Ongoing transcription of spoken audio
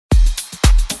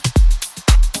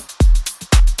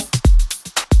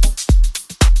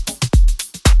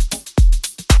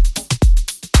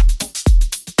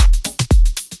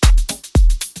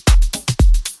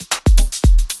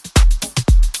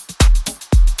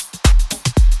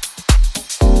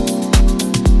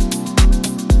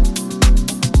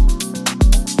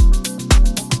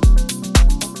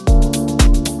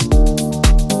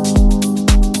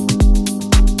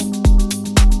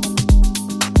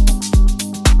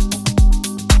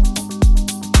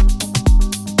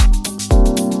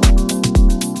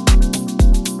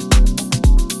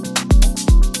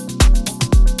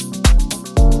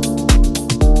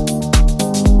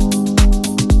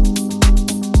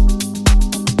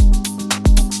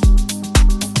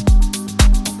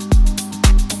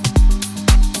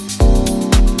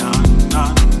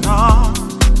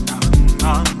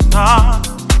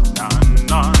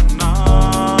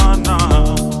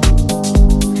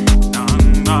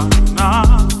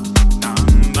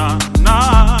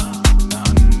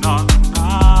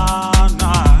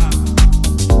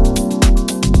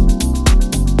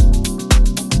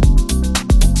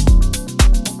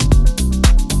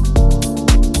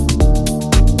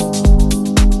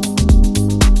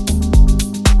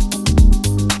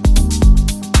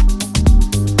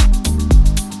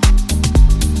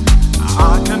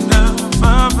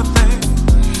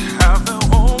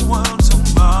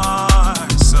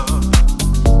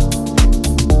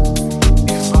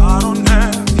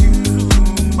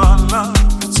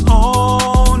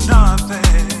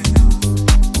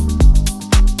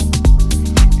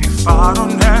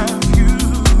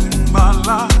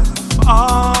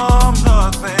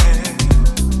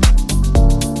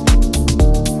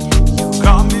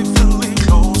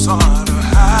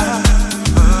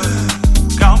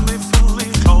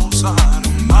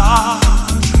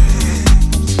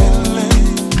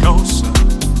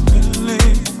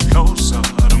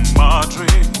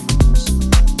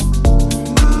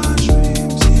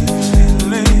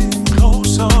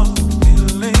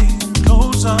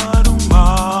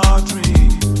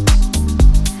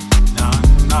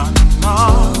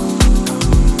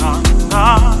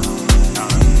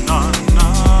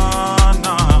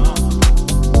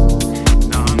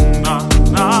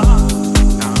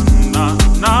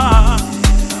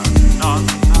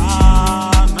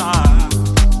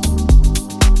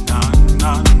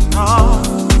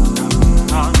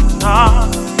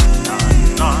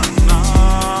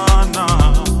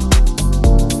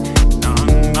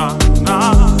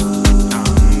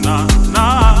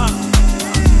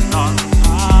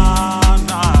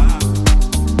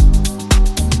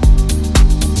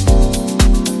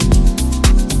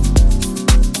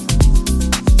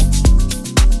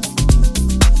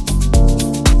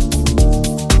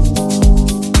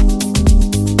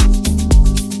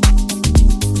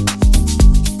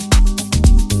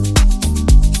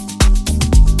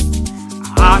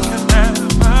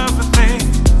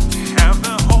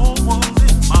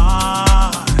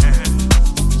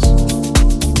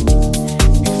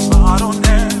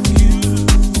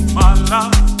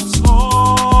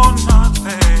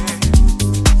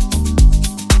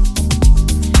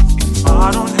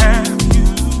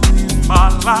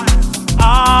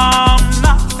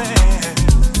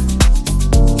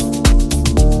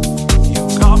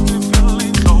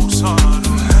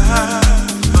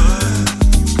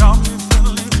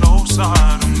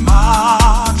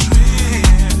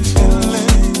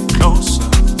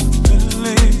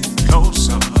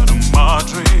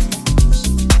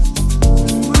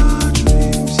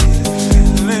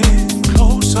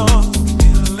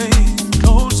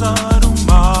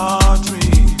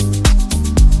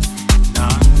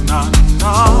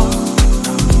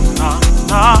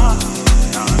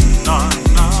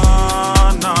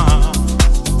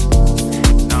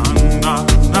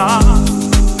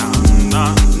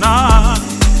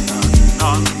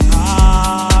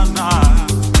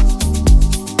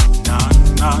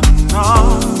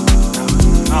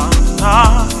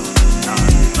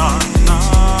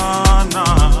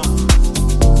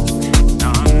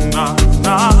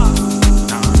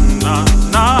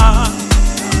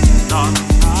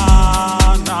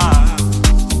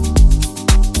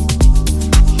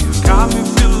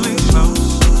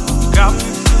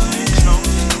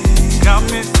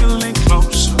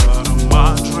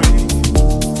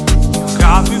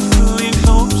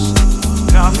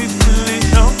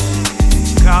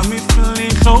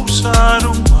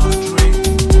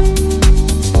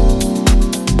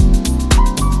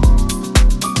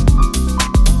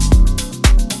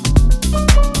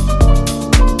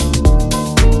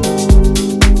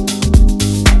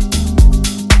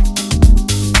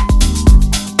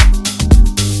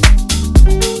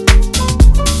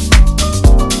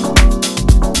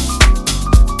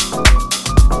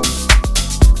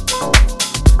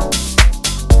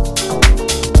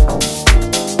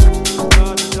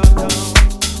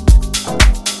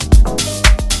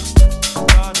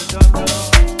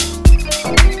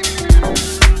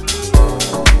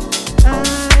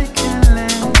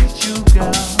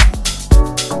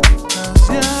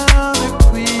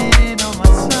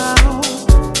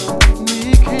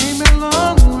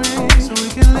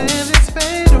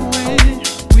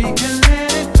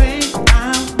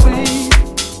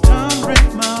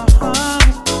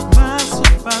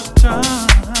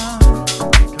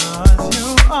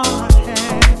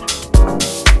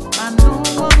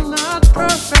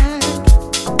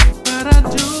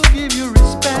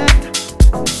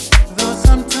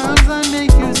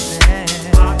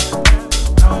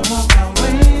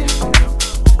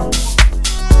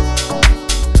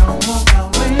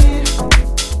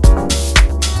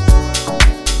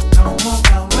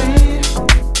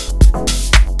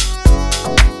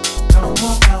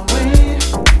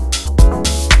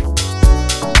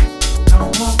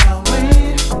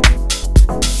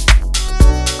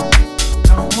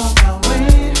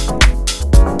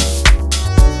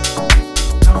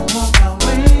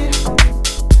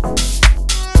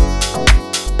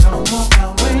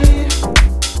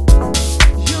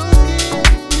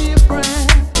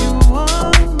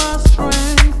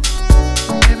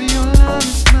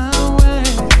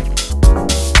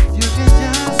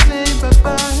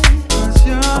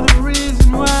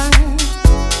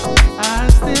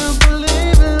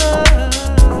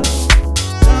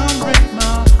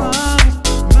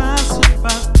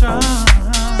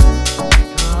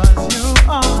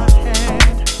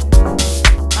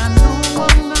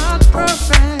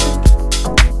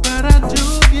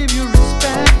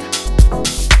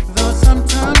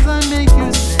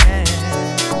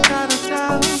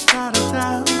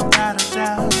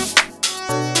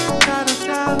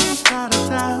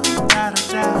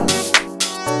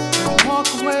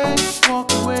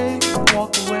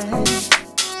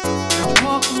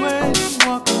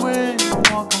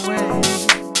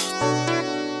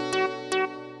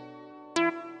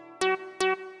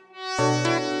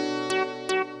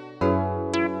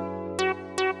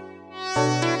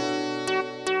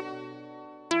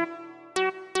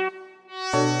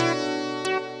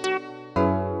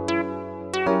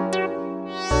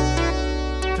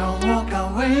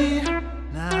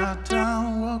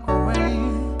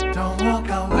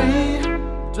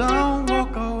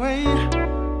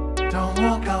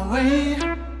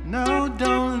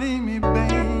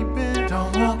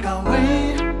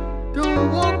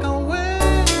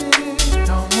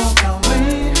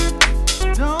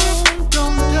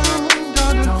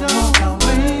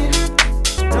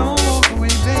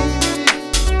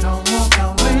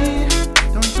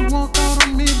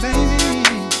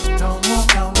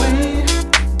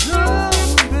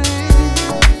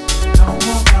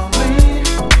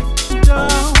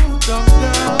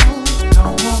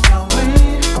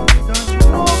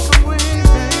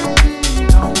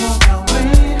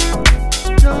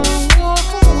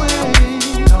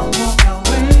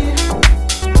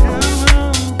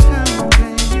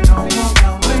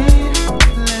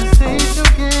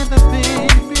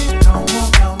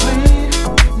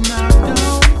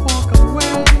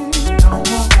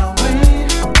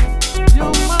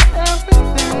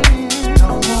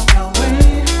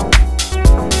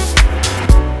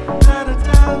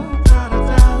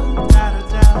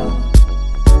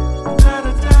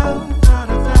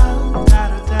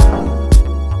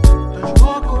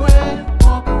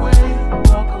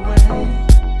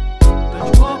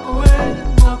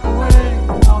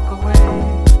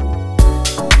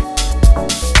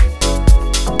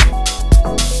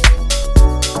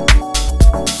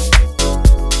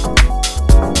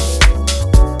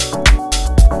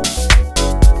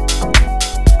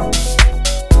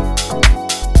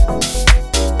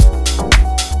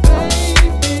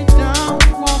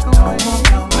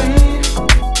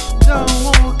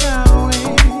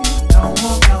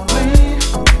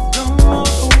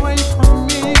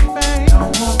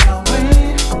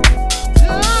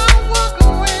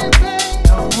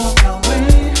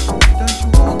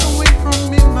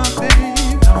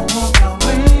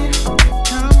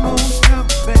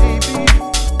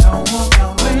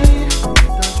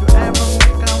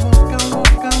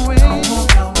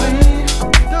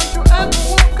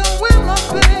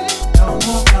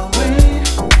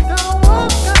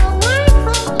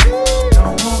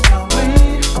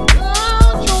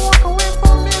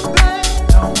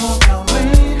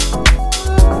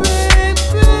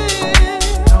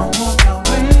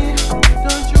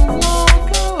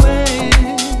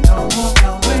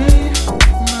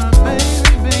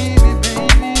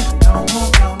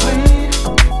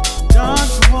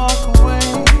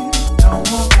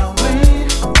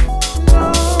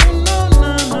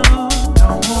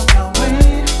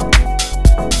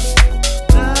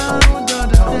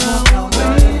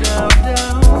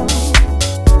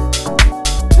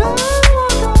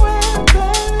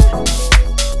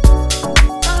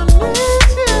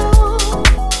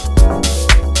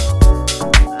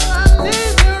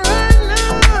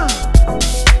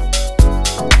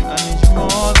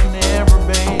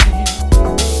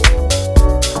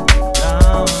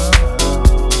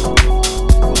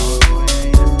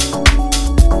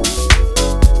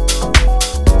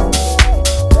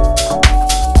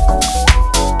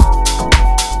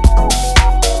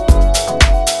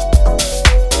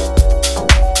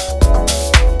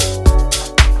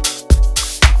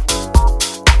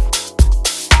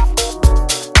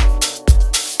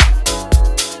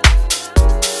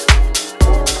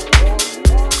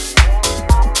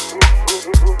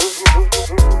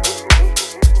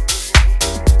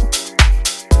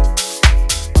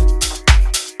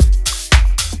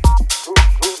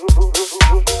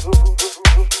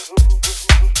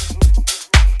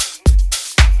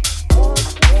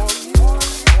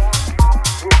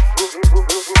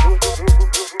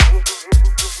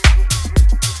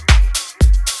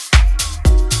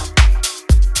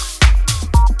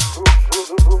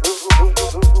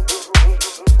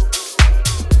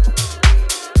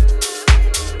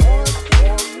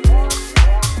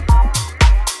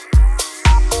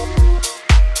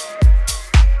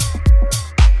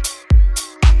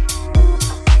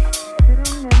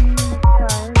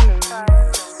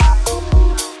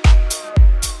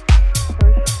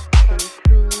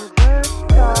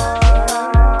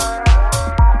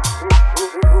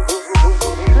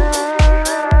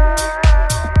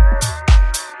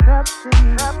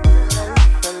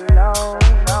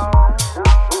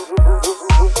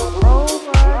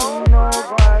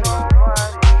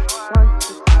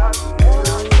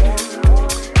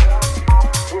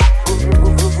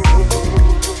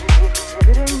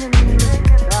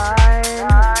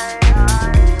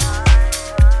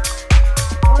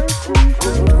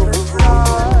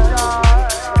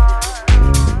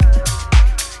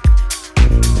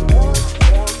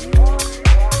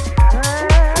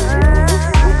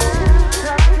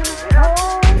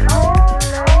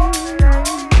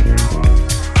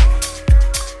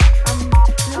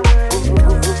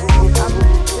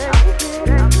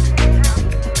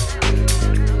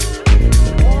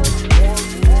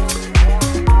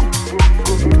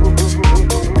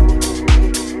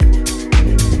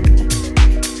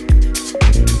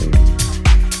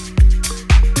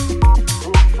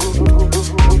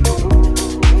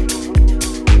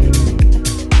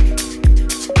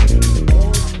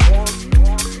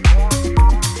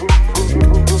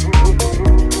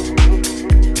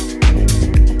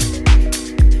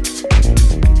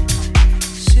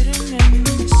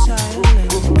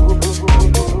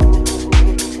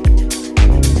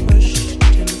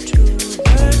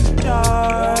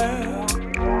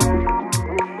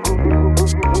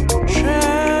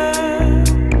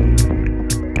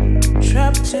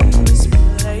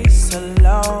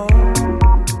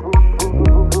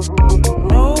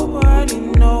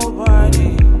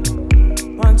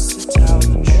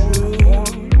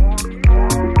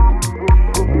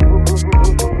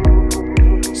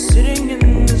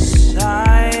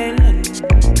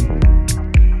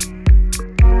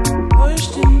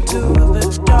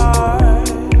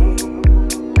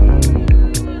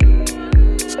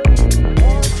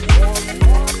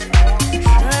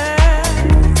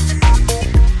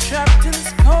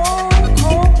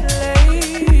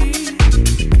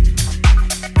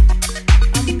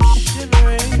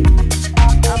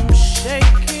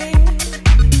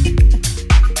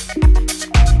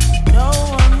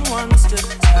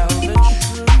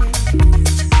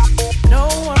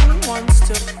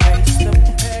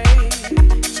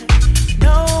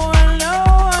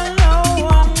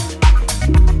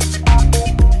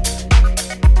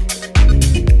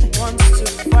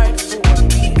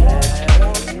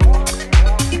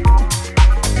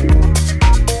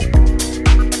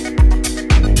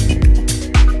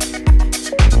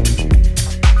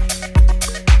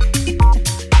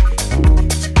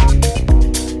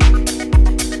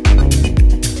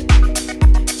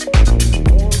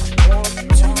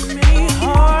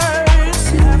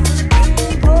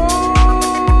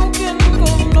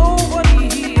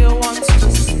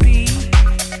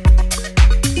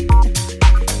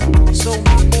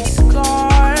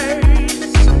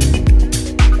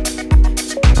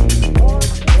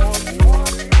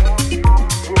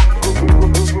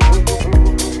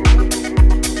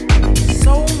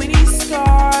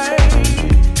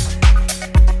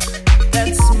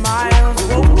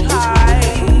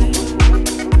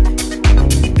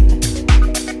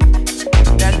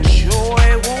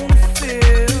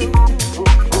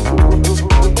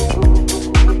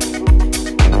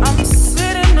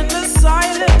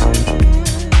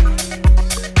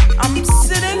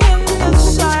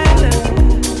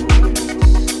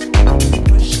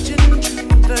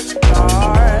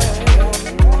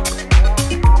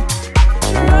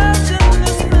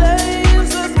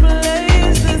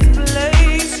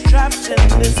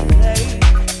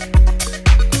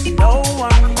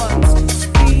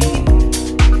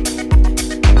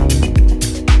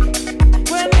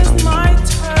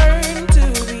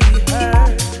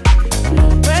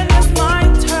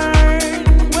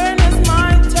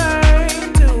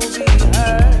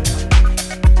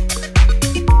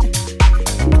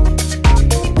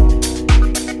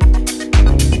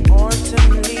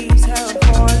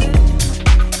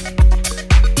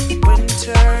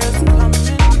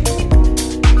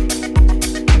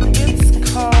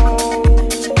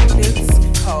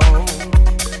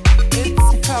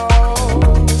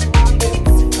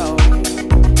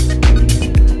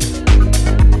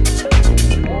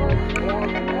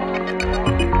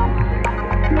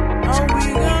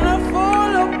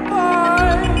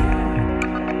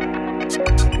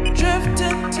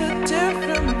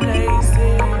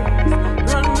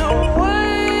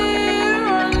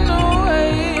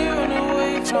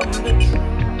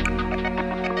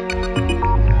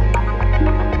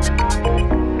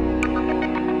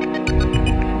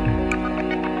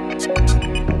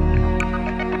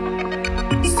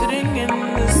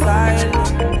style.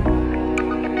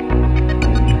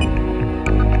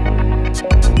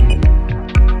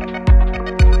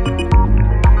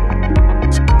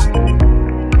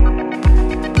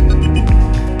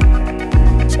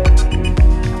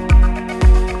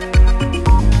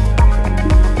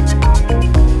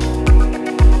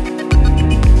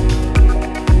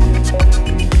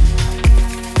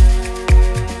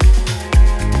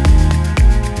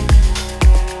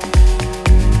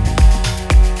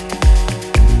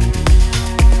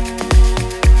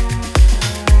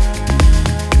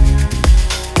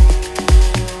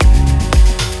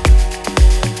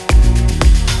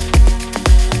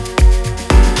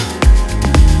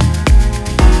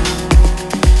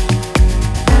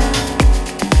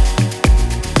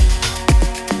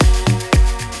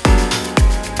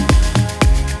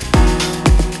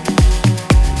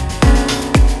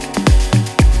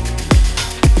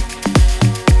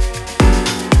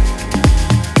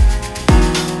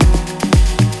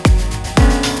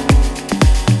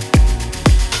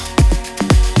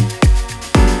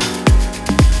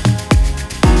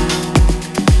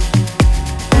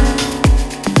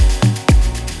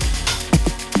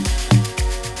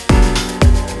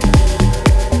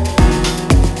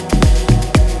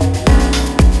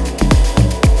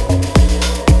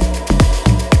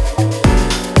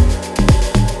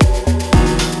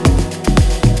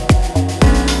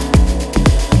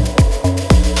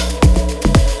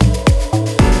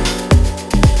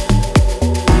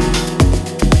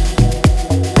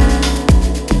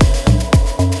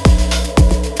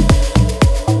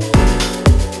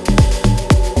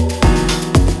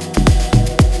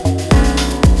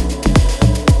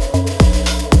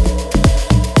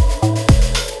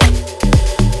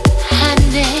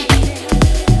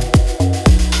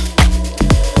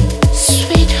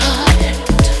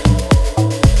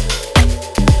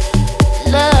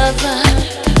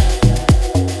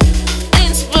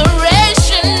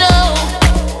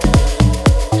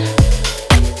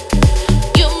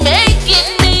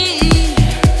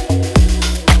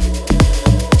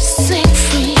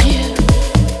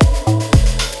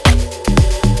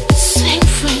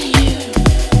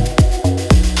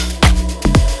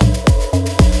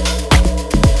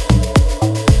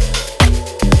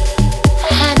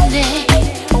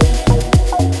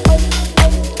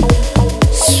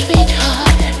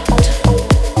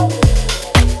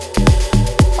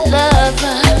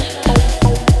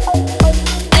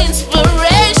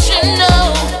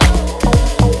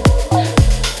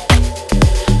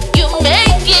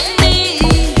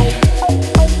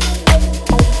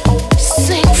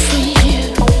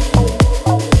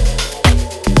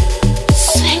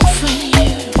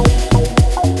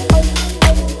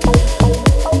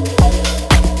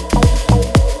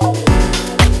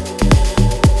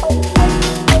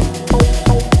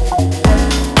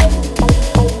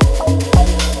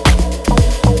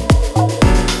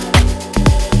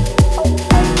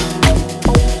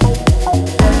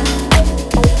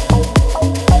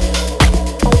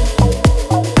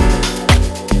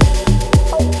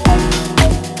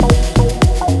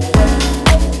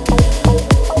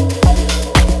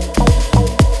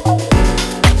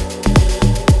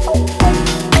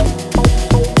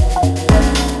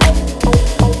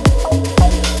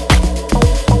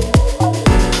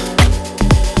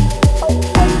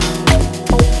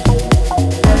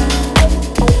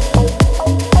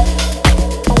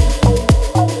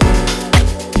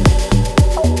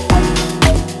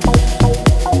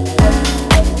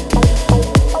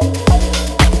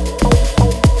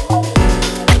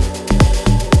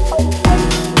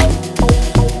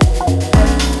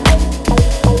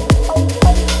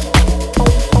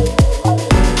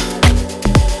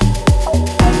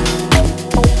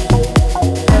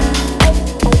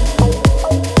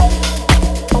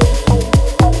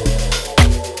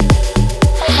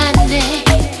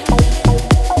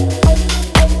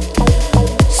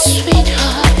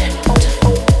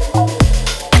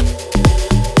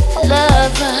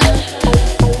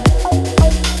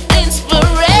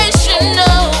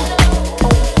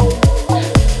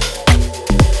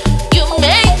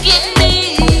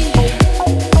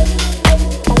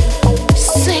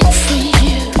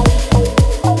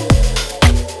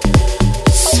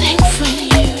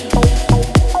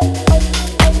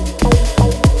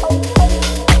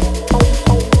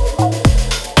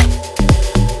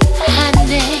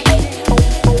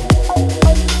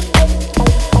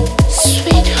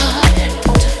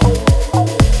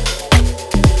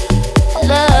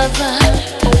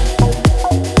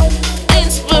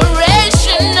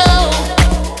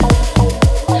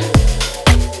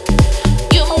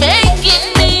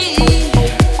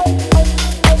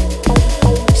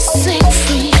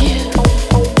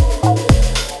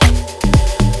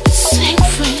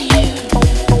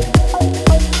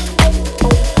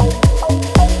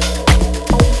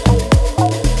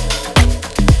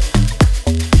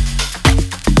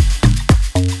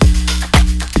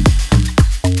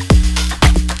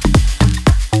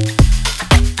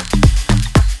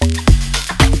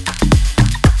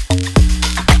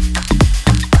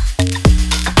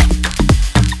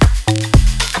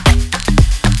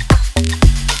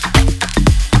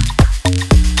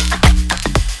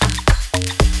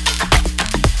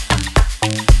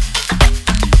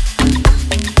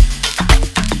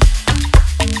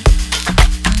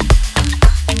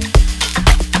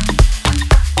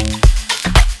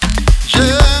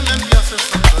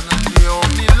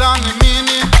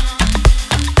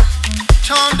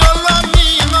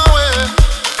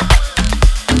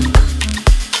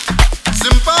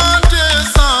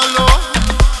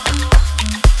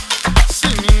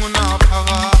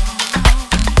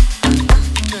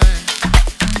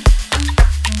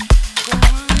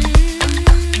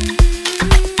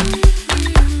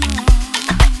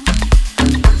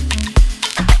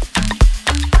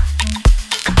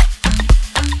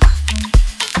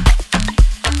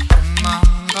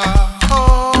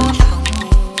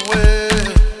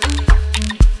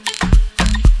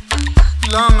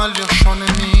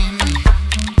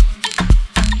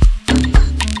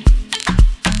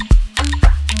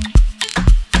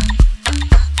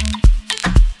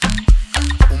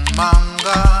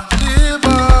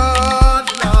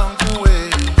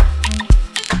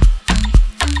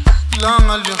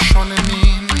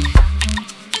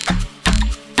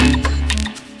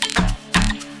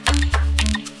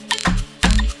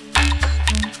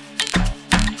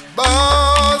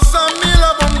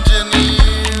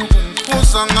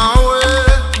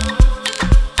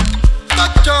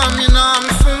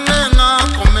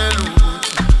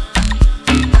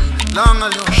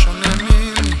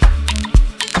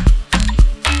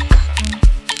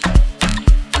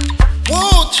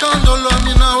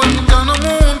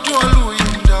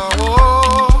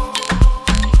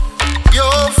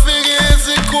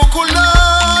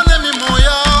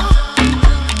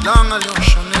 langa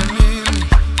lioshone mini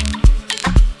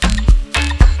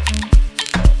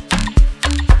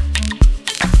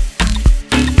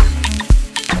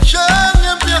Chenge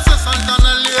mpiese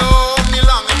santana leo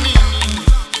milanga mini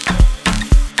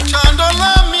Chando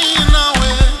la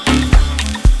minawe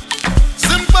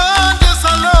Zimbande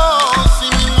salo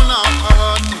simimuna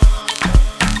pawati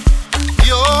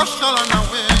Yoshala na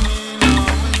weni na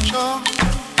wencho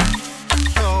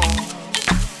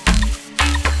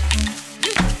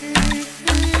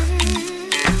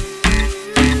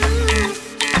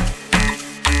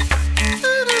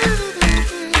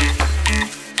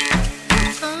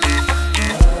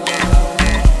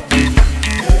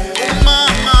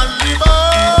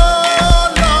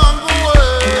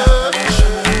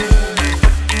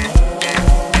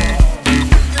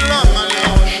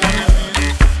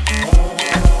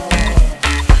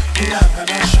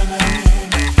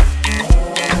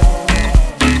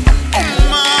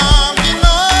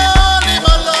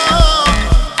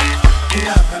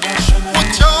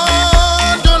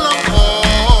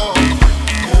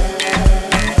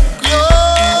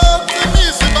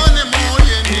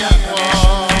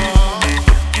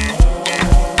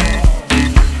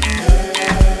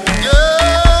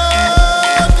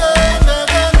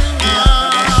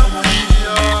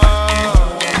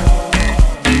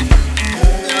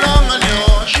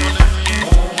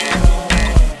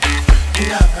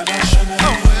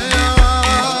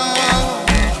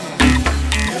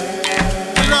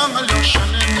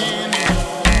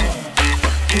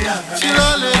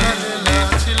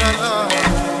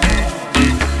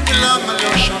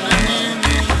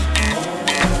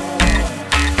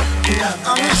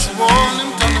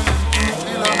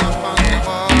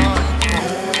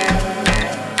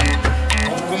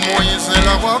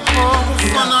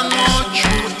Kufana nochu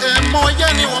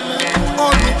emoyeni wamu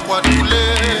olukwatule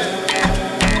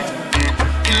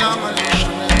Ilanga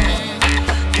lishonemi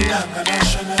Ilanga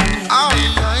lishonemi Ay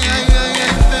ay ay ay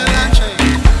ay belanche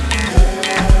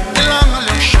Ilanga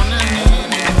lishonemi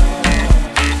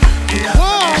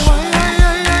Wow ay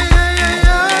ay ay ay ay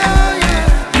ay ay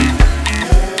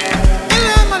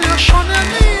Ilanga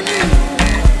lishonemi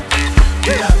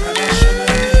Ilanga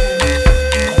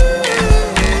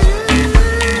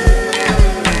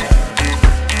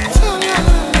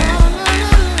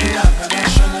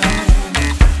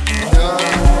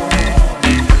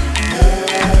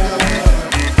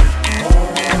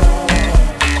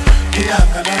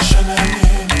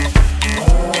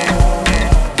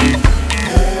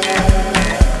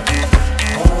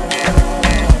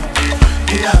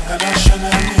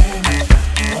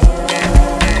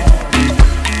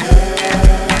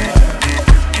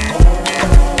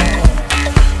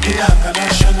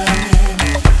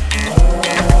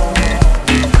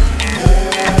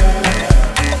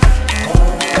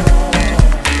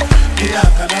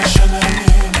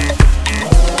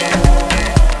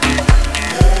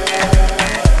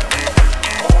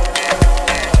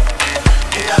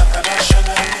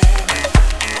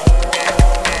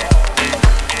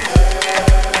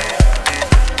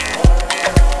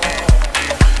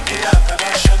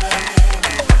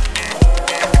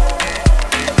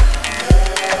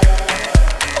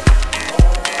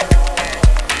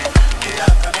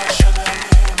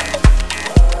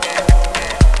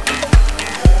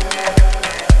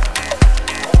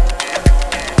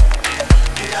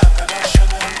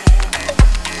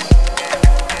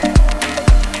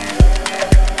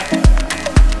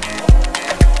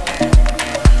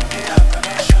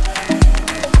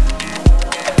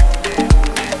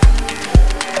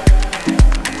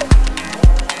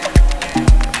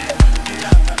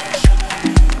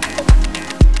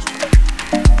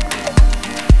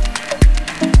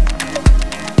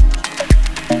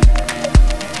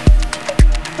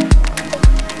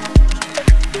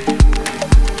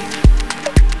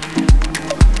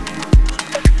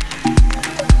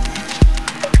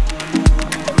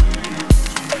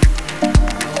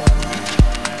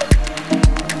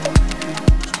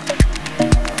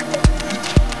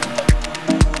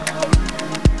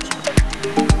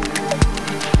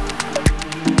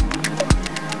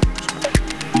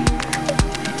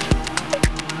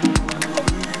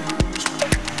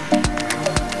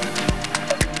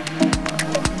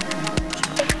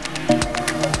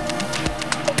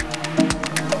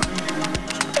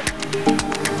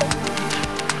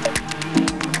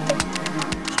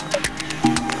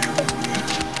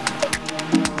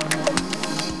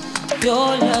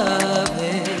Your love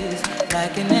is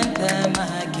like an anthem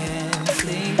I can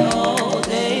sing all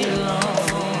day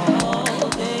long, all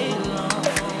day long,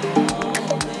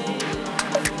 all day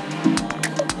long.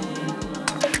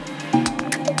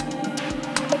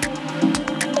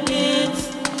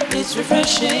 It's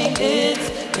refreshing,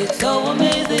 it's so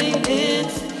amazing,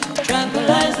 it's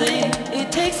tranquilizing.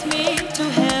 It takes me to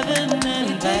heaven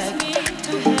and back.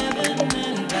 To heaven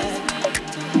and back.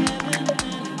 To heaven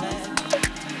and back.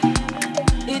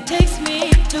 It takes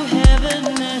me to heaven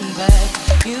and back.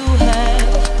 You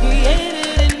have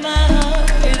created in my heart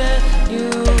a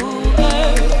new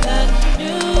earth, a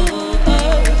new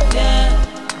earth, yeah.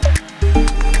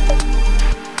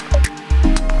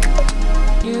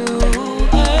 New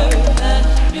earth, a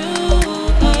new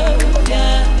earth,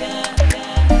 yeah, yeah,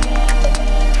 yeah, yeah.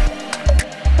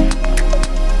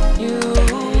 New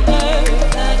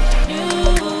earth, a new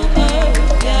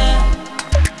earth, yeah.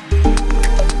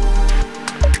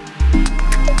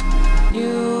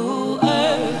 New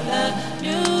earth, a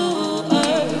new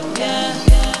earth, yeah,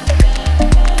 yeah,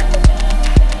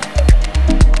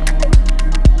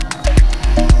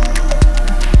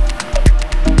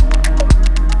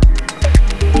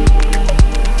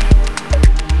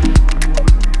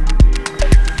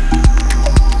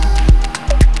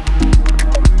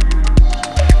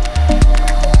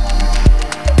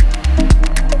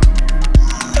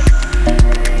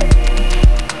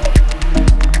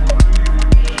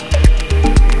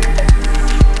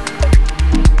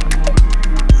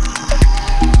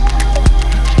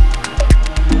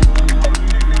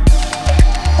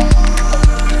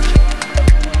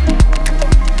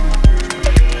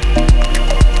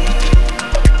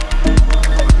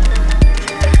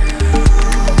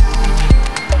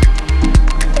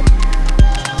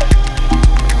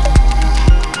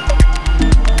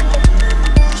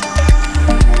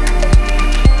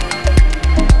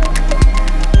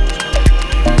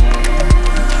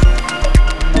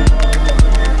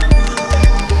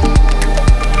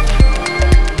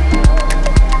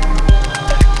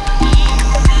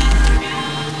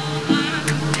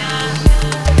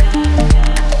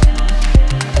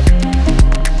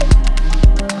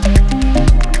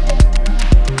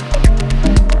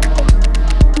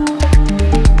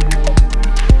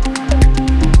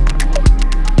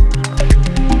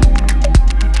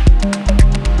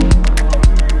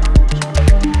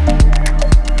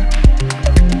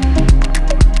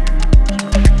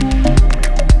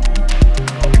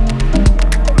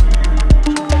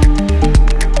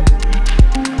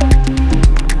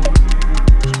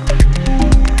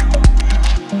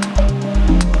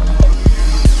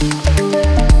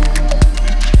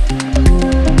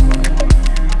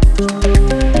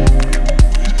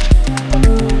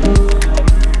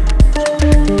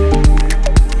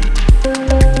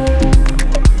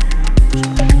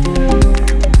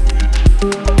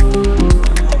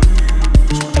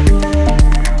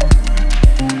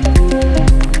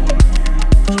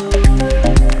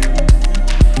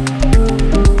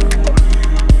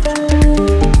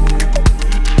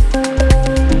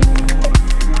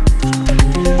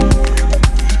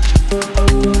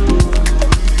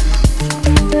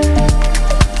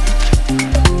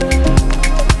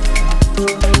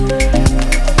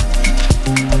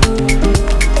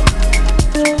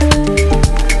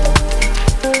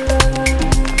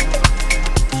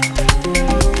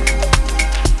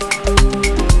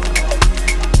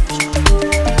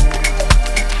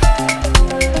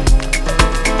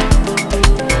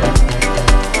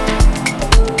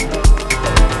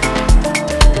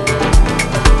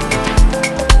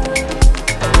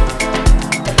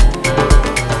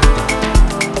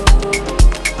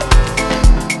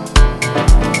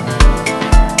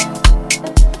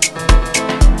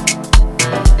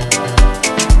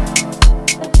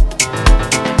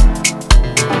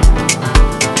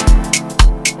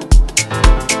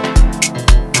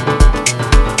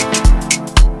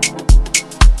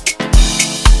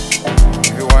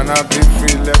 wanna be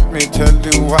free, let me tell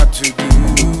you what to do.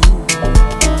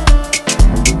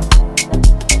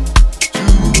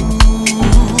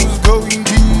 Choose going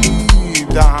deep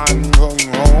down,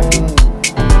 going home.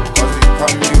 Cause it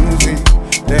come music,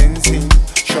 dancing,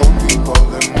 show people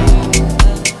the move.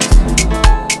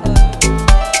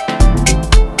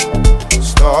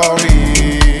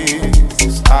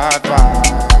 Stories,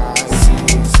 advice.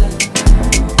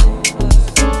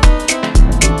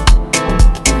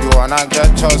 You wanna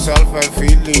get yourself a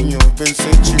feeling you've been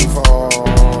searching for.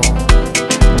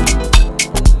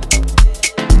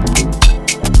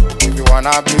 If you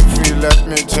wanna be free, let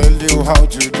me tell you how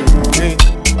to do it.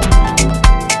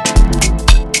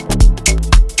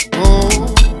 Go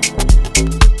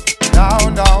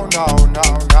down, down, down,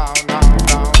 down, down, down,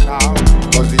 down, down.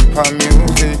 Cause deeper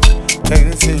music,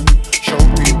 dancing, show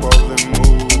people the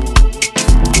move.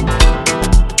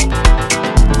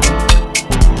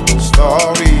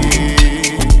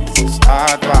 Stories,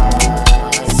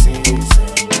 advices.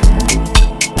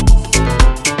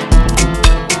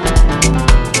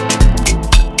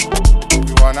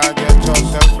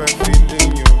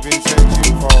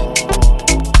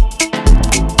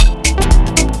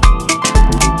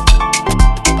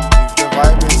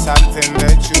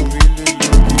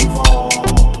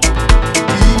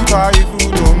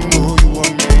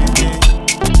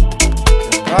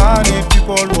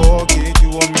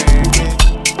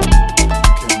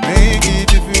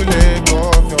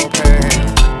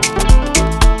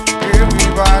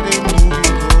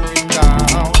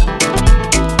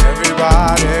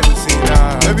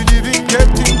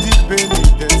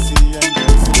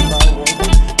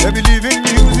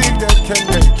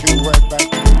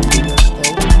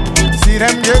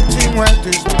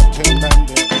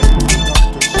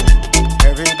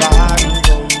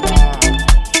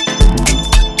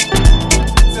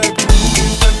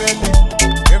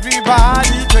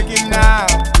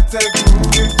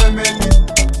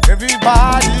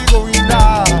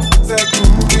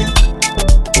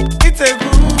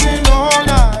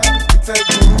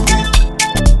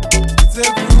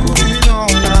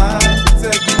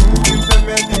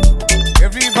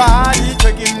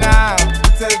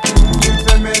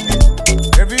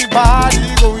 Everybody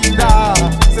going down,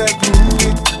 say groove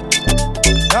it.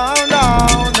 Down,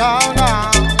 down, down,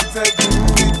 down, say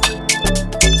groove it.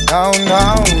 Down,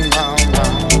 down, down,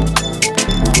 down.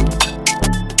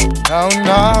 Down,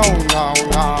 down, down,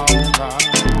 down, down.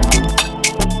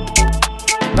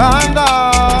 Down,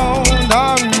 down,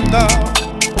 down, down.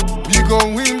 We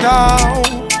going down.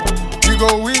 We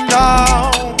going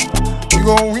down. We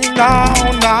going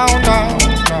down, down, down,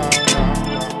 down,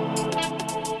 down.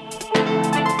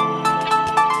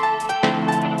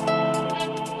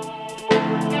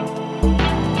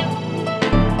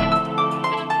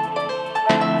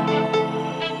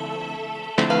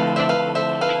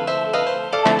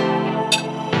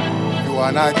 You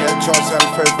wanna get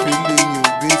yourself a feeling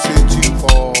you've been searching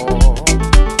for.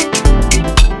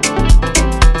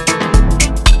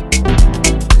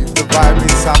 If the vibe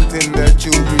is something that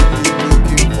you really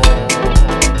looking for.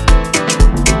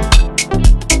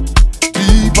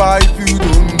 Deeper if you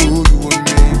don't know you won't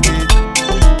make it.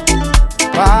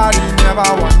 Body never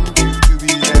want you to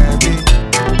be heavy.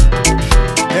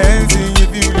 Dancing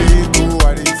if you let go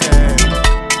what it said.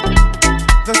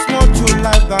 There's more to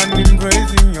life than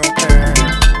embracing your care.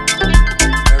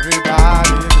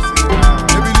 Everybody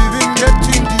they believe in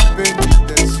getting deep and deep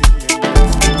they see and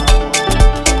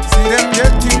see them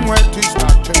getting wet is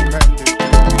not tremendous.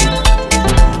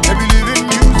 They believe in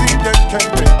music that can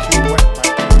make you wet.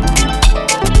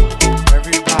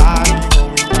 Everybody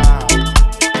going down.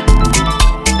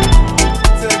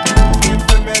 Say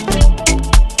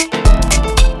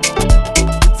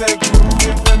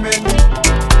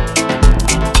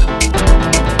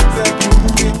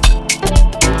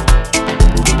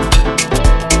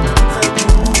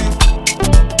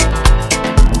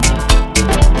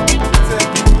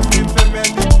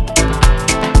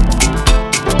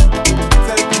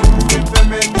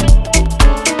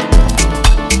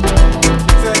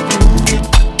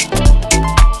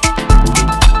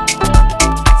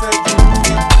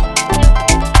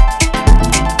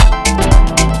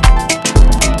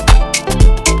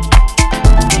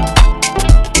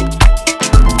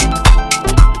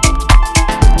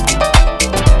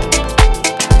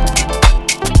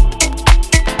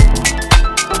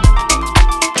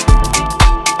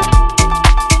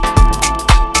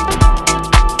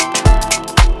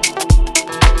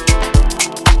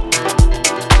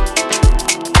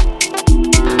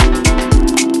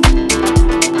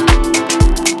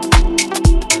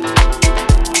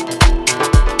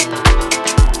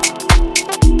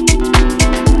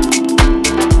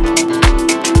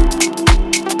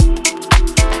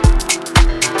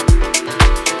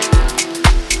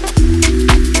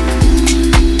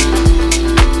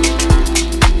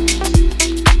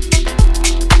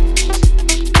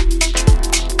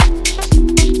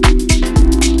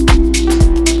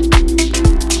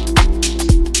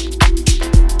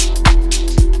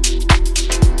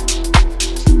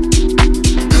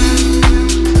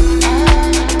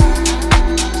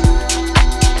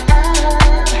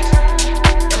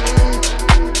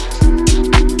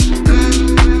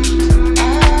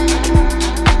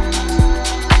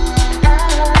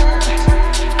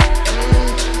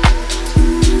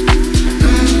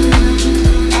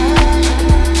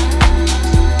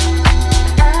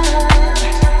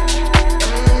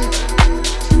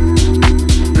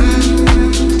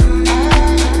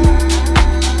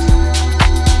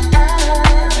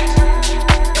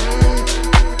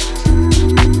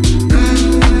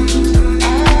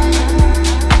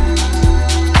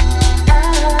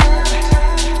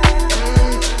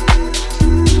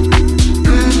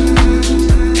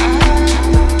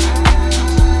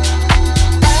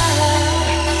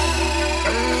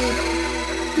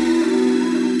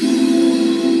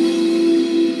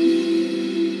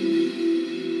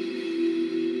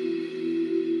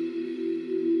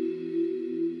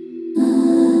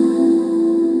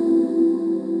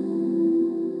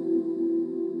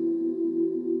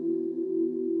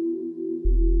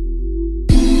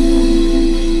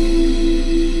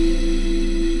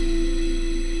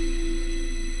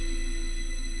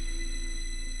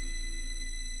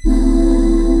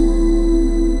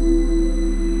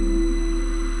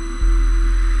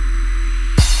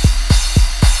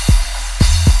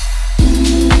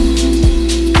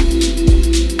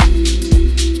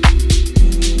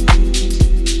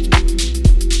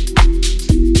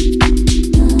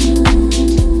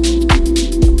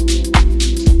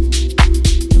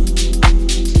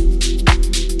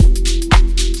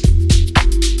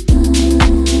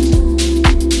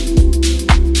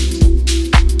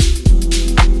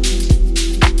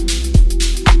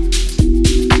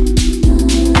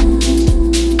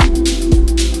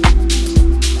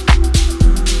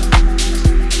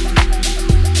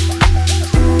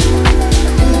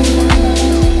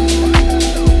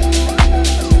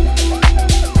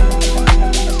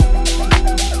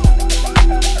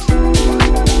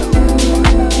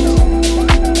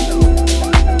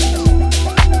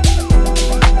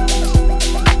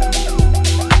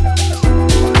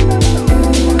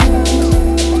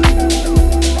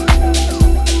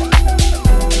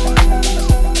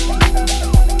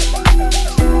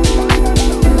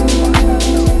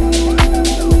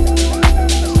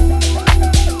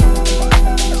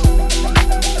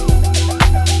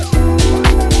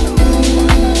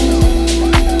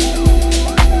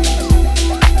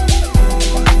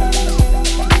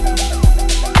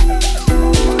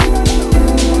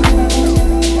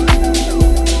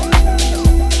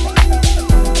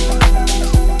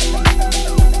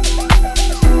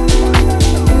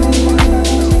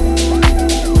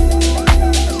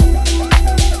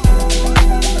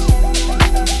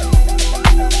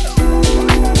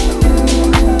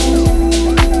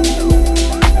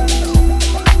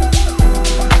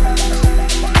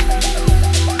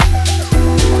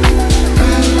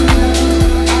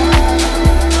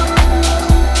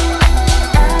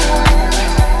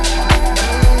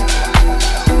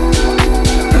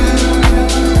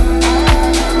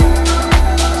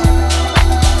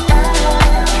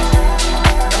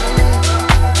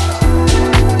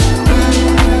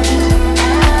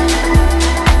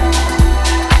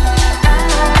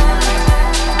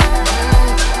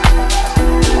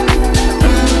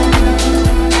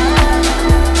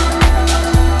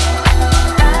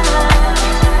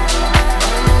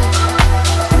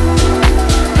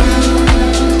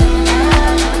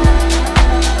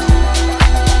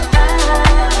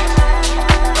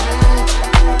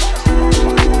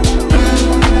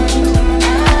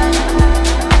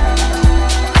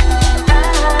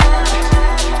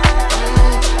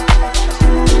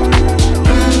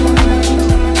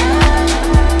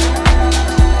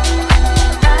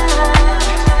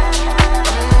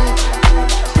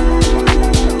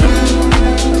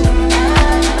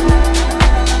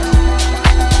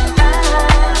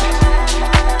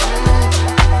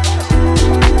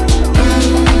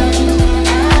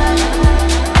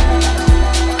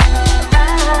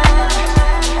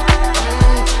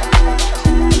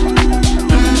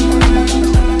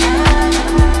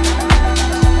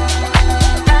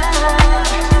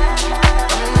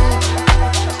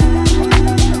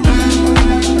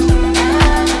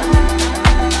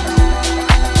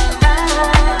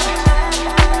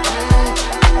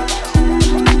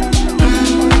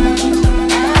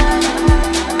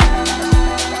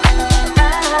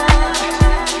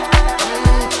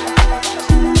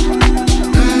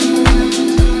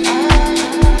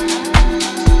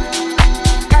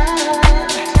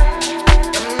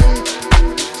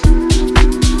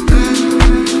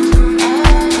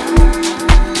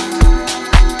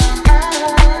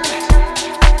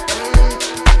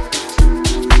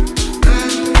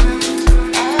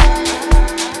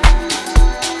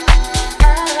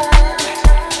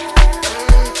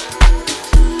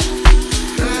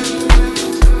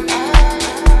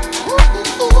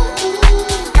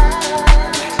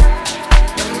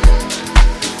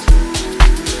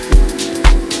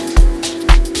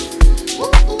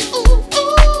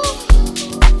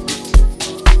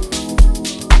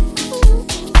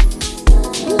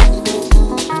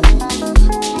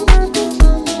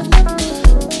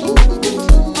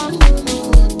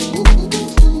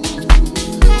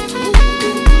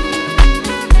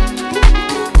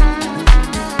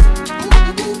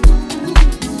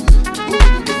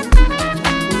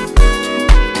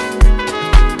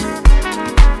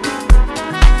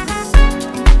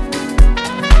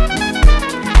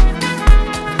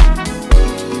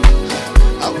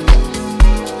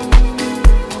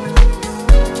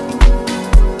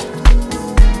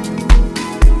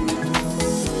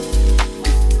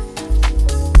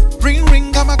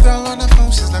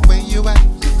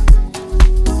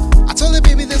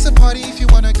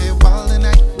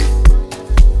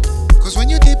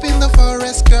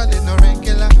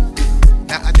regular.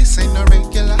 Nah, this ain't no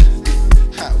regular.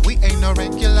 We ain't no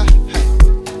regular.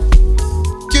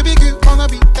 QBQ on the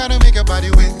beat, gotta make your body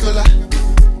wiggle.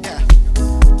 Yeah.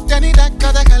 Danny that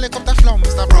got a helicopter flow,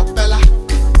 Mr. Propeller.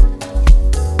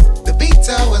 The beats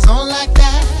always on like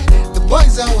that. The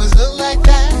boys always look like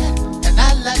that. And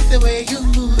I like the way you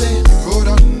move it. Go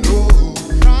down low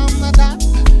from the top,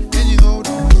 and you go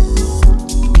down low.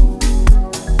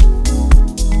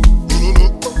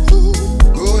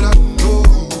 Go down low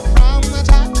from the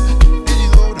top, and you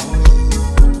go down low.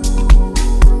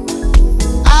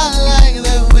 I like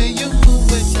the way you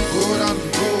move it. Go down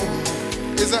low.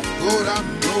 Is that go down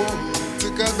low?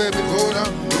 Take a baby, go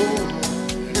down low.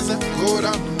 Is that go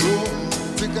down low?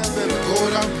 Take a baby, go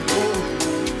down low.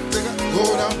 Take a go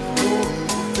down low.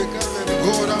 Take a baby,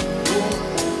 go down low.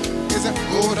 Is that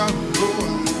go down low?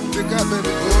 Take a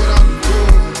baby, go down low.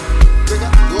 Take a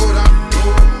go down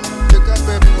low. Take a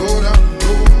baby, go down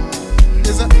low.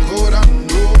 Is that go down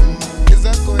low? Is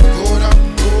that go down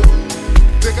low?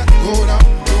 Take a go down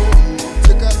low.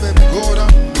 Take a baby, go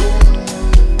down low.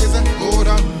 Is that go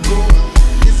down low?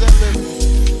 Is that baby?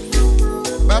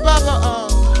 Baba,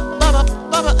 baba,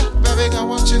 baba, baby, I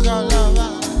want you to love her.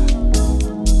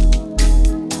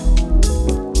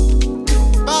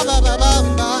 Baba, baba,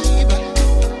 baby,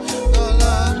 go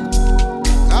love,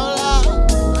 go love,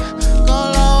 go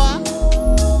love.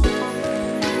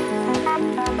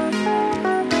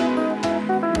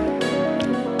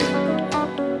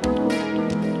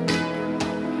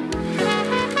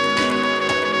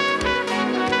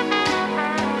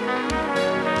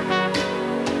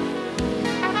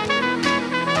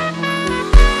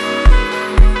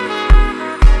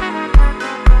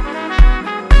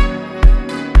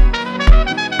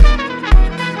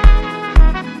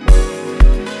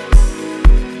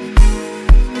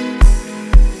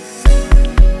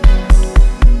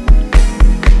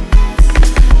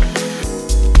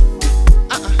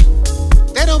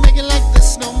 They don't make it like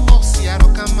this no more. See, I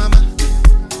don't come, mama.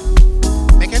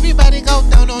 Make everybody go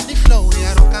down on the floor.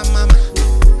 Yeah, I don't come, mama.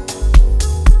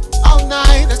 All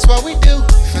night, that's what we do.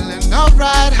 Feeling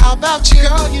alright. How about you?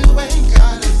 Girl, you ain't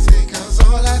gotta say, 'cause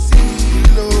all I see is you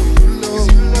low, you low,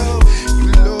 you low,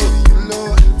 you low, you low,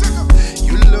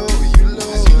 you low, you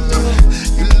low,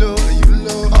 you low, you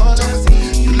low. All I see,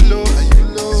 you low, you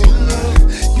low,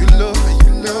 you low,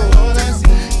 you low. All I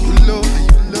see, you low,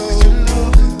 you low, you low.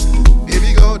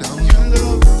 Baby, go down, you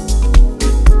low.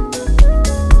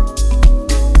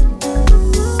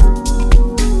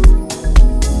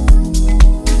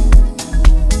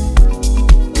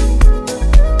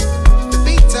 The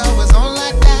beats always on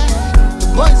like that. The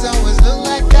boys always look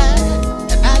like that.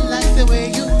 And I like the way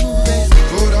you move it.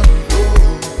 Go down low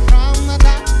from the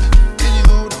top, and you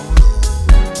go down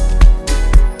low.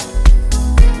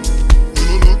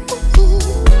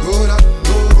 Go down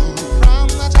low from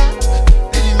the top,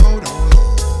 and you go down low.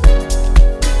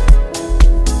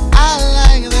 I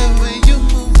like the way you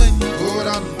move it. Go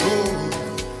down low.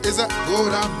 Is that go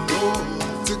down low?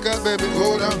 Take a baby, go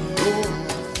down low.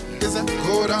 Is that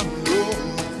go down low?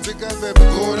 Take a baby,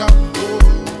 go down low.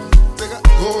 Take a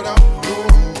go down low.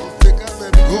 Take a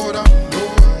baby, go down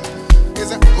low. Is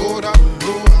that go down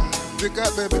low? Take a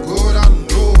baby, go down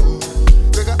low.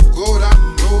 Take a go down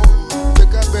low.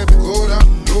 Take a baby, go down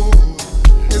low.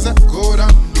 Is that go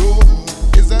down low?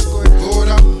 Is that go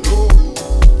down low?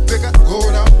 Take a go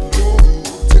down low.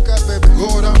 Take a baby, go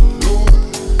down low.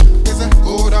 Is that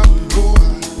go down low?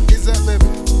 Is that baby?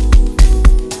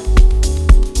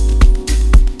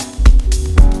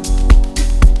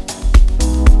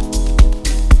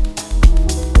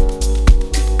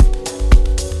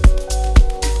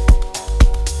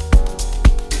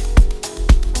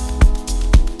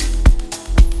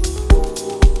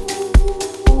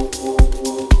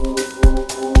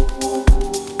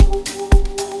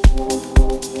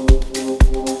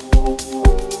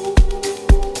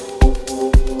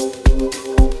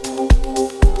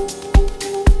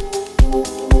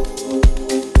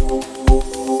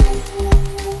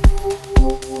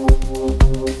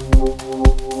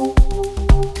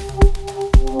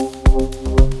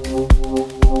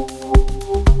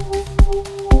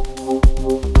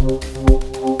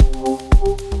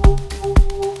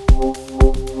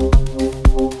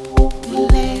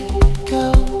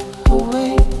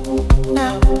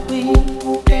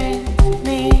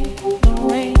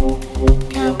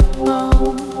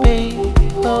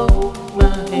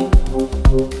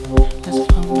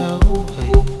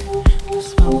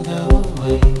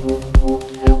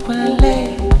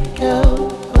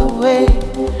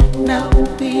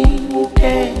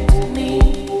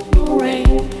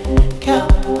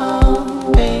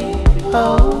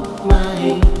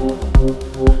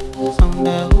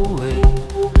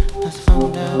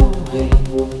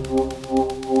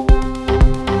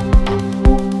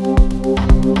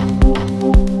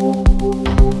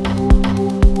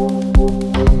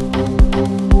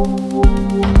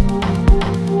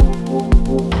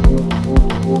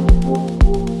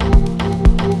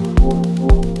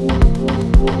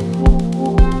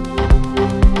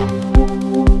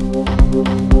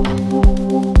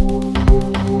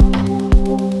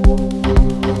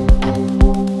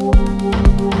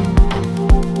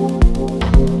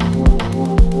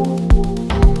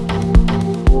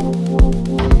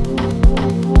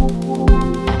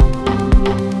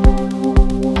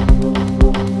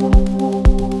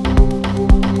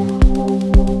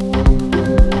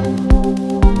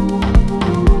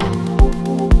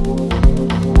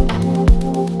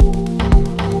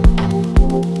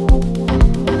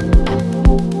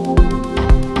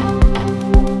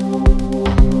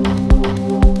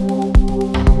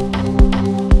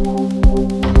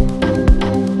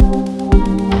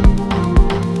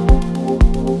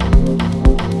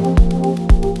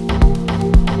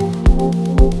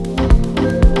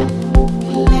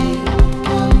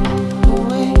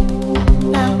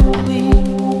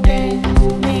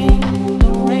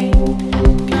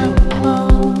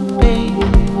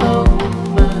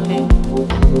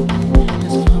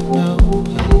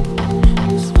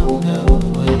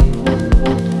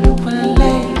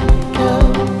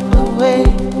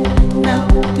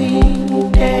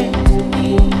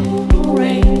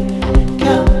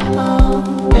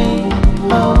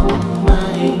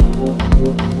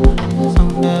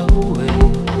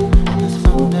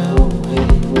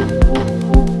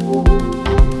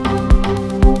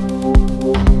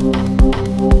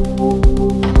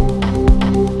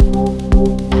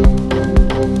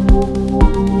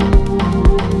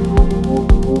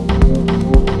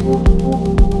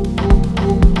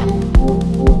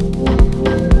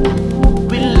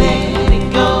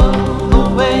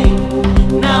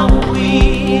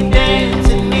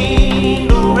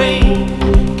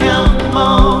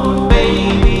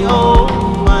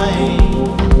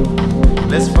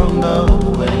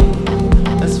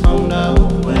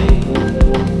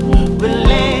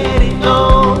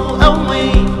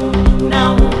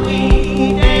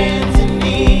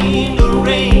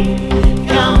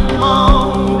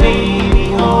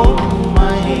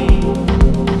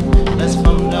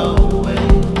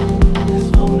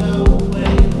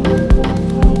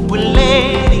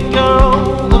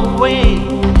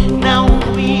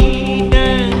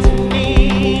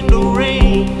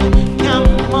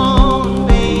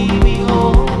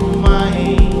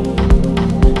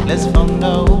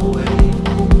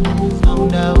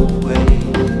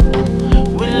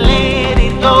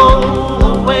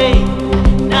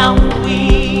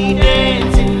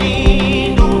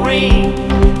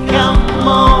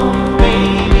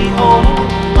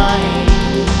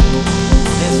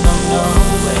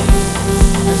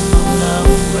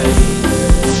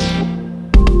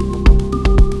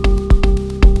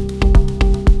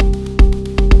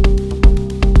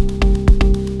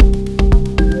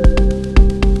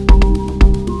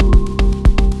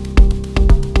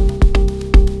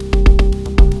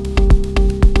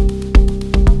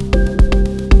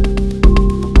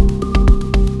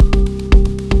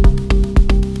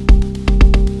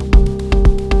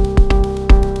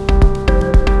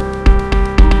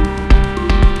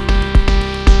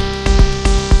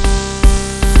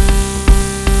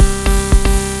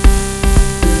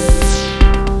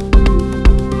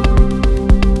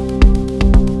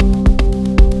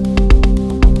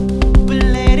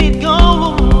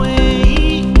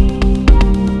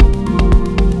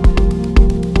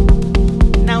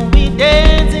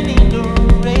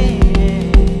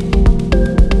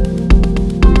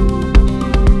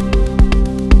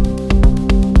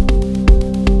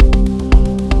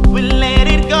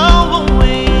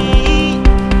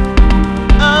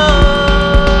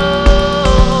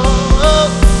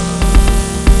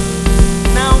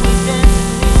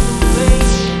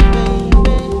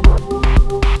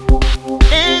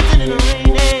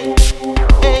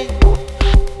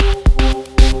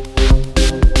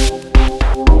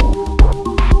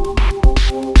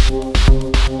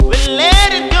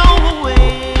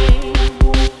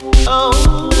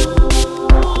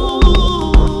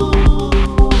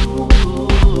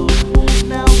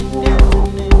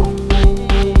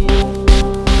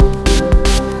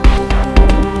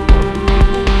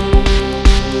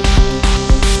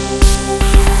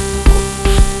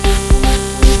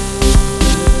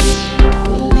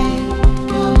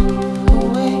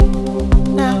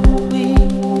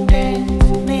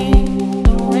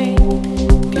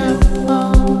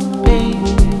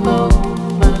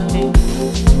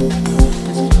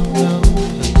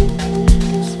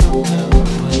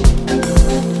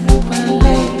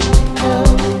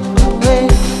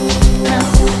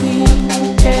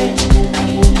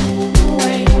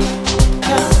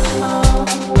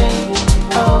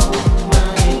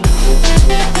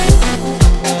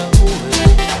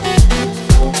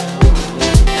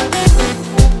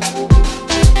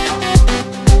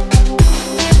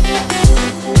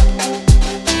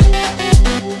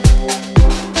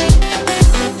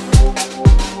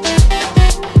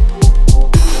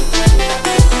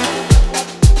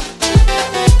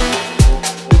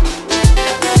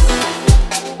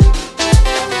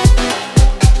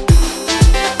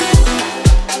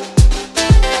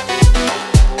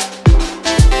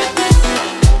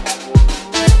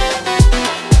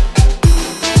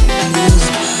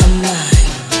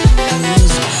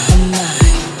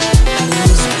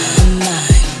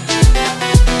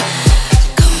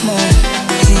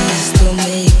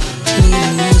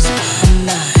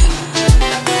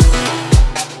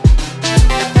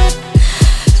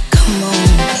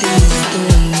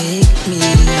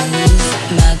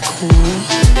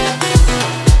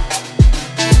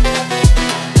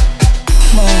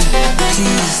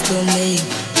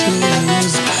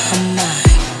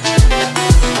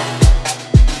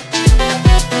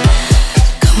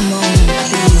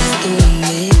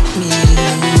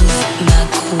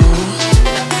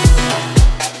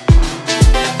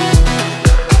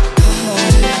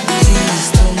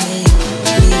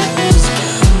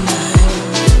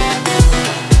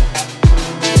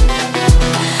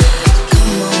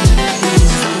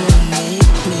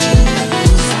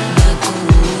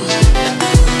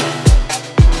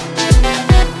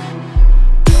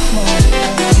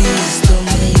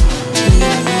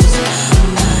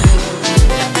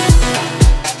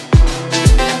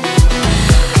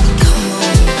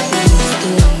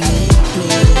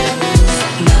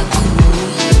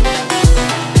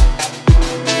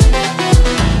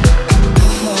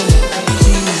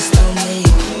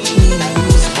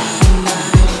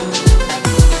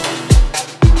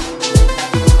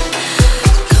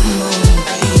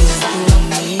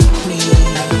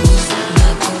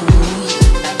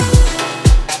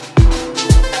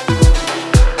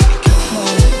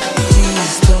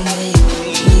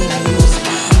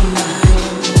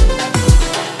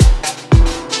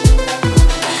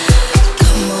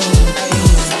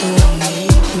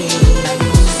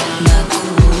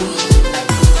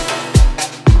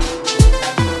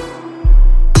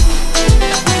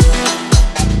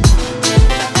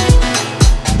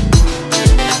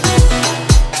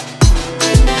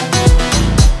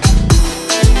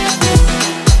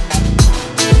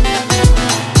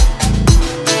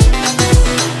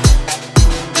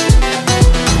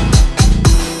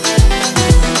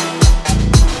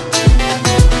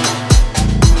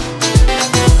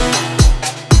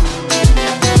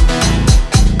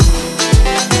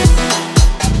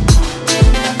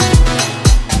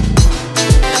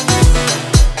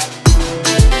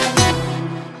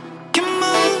 Come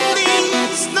on,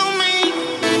 please don't make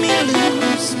me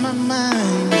lose my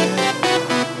mind.